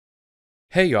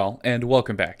Hey y'all, and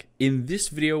welcome back. In this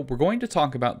video, we're going to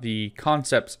talk about the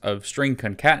concepts of string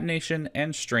concatenation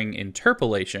and string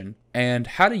interpolation, and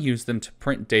how to use them to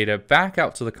print data back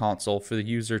out to the console for the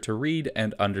user to read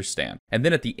and understand. And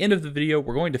then at the end of the video,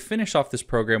 we're going to finish off this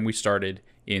program we started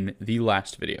in the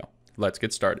last video. Let's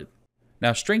get started.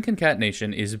 Now, string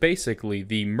concatenation is basically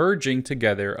the merging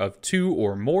together of two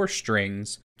or more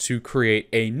strings to create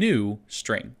a new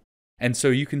string. And so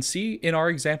you can see in our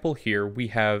example here, we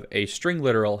have a string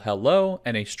literal hello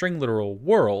and a string literal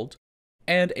world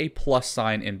and a plus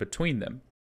sign in between them.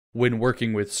 When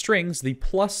working with strings, the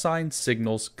plus sign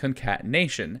signals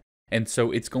concatenation. And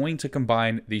so it's going to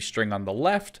combine the string on the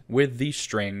left with the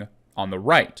string on the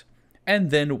right.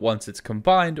 And then once it's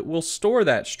combined, we'll store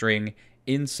that string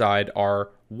inside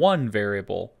our one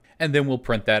variable, and then we'll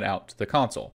print that out to the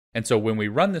console. And so when we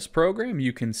run this program,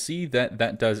 you can see that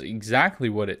that does exactly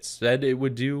what it said it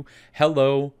would do.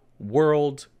 Hello,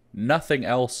 world, nothing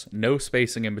else, no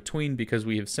spacing in between, because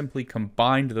we have simply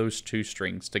combined those two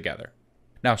strings together.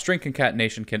 Now, string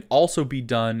concatenation can also be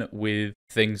done with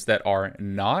things that are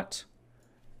not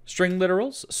string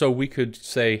literals. So we could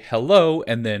say hello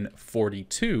and then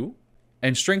 42.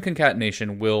 And string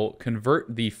concatenation will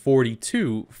convert the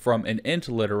 42 from an int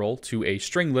literal to a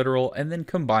string literal and then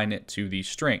combine it to the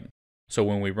string. So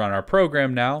when we run our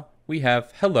program now, we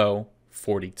have hello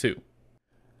 42.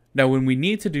 Now when we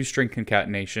need to do string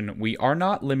concatenation, we are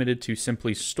not limited to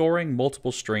simply storing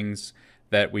multiple strings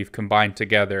that we've combined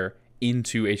together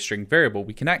into a string variable.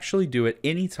 We can actually do it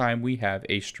anytime we have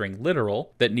a string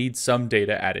literal that needs some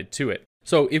data added to it.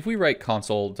 So if we write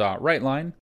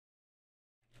console.writeLine,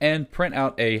 and print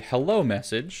out a hello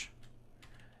message,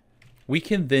 we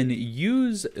can then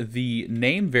use the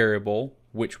name variable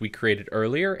which we created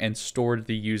earlier and stored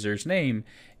the user's name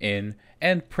in,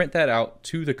 and print that out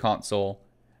to the console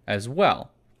as well.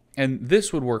 And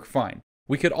this would work fine.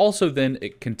 We could also then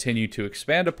continue to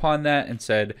expand upon that and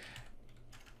said,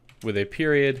 with a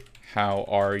period, how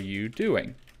are you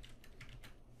doing?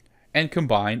 And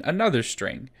combine another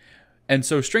string. And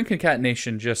so string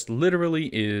concatenation just literally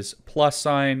is plus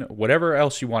sign, whatever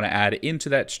else you want to add into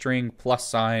that string, plus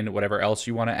sign, whatever else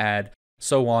you want to add,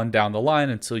 so on down the line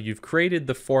until you've created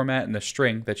the format and the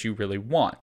string that you really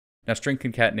want. Now, string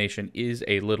concatenation is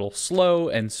a little slow,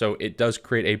 and so it does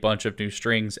create a bunch of new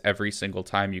strings every single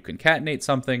time you concatenate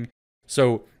something.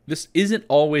 So this isn't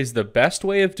always the best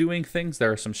way of doing things.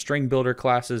 There are some string builder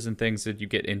classes and things that you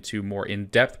get into more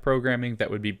in-depth programming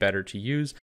that would be better to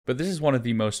use. But this is one of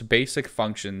the most basic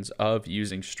functions of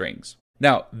using strings.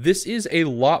 Now, this is a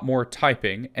lot more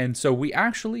typing, and so we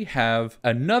actually have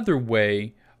another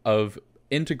way of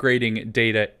integrating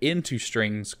data into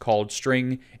strings called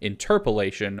string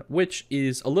interpolation, which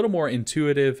is a little more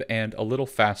intuitive and a little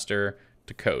faster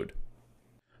to code.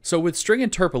 So with string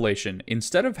interpolation,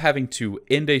 instead of having to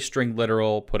end a string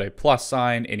literal, put a plus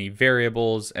sign, any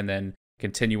variables, and then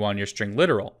continue on your string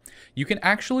literal, you can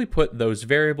actually put those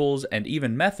variables and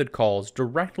even method calls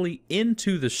directly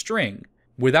into the string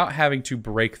without having to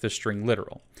break the string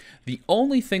literal. The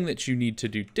only thing that you need to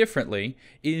do differently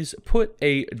is put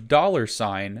a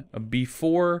 $sign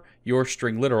before your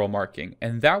string literal marking,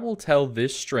 and that will tell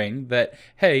this string that,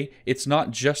 hey, it's not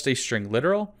just a string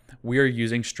literal, we are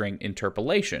using string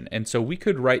interpolation. And so we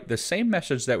could write the same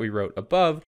message that we wrote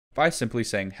above by simply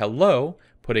saying hello,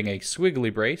 putting a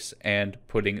squiggly brace and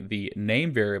putting the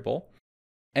name variable,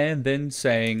 and then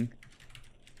saying,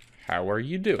 how are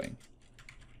you doing?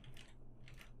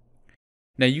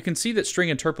 Now you can see that string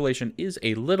interpolation is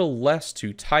a little less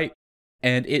to type,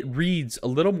 and it reads a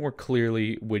little more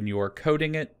clearly when you're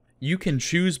coding it. You can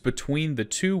choose between the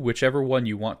two, whichever one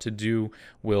you want to do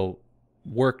will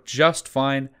work just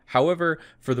fine. However,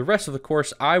 for the rest of the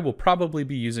course, I will probably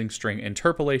be using string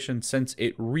interpolation since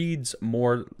it reads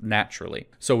more naturally.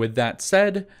 So with that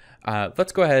said,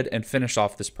 let's go ahead and finish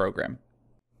off this program.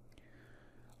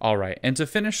 All right, and to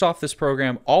finish off this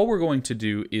program, all we're going to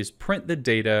do is print the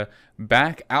data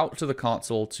back out to the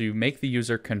console to make the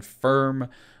user confirm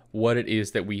what it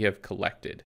is that we have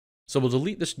collected. So we'll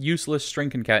delete this useless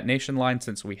string concatenation line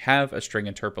since we have a string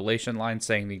interpolation line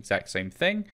saying the exact same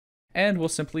thing. And we'll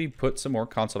simply put some more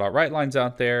console.write lines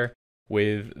out there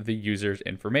with the user's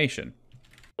information.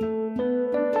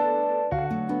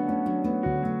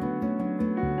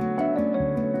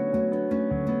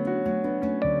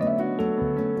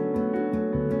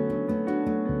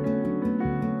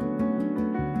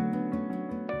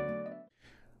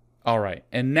 All right,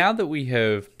 and now that we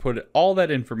have put all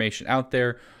that information out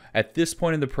there, At this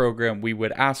point in the program, we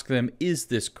would ask them, is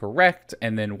this correct?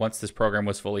 And then once this program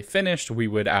was fully finished, we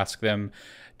would ask them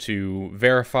to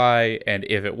verify, and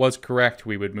if it was correct,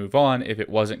 we would move on. If it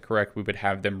wasn't correct, we would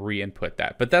have them re-input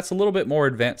that. But that's a little bit more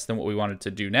advanced than what we wanted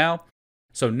to do now.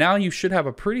 So now you should have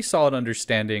a pretty solid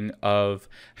understanding of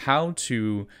how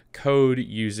to code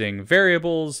using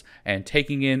variables and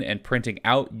taking in and printing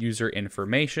out user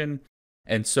information.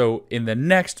 And so in the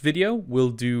next video, we'll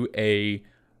do a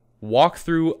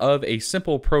walkthrough of a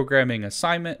simple programming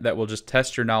assignment that will just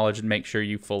test your knowledge and make sure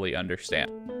you fully understand.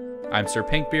 I'm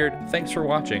SirPinkBeard, thanks for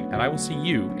watching, and I will see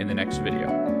you in the next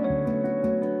video.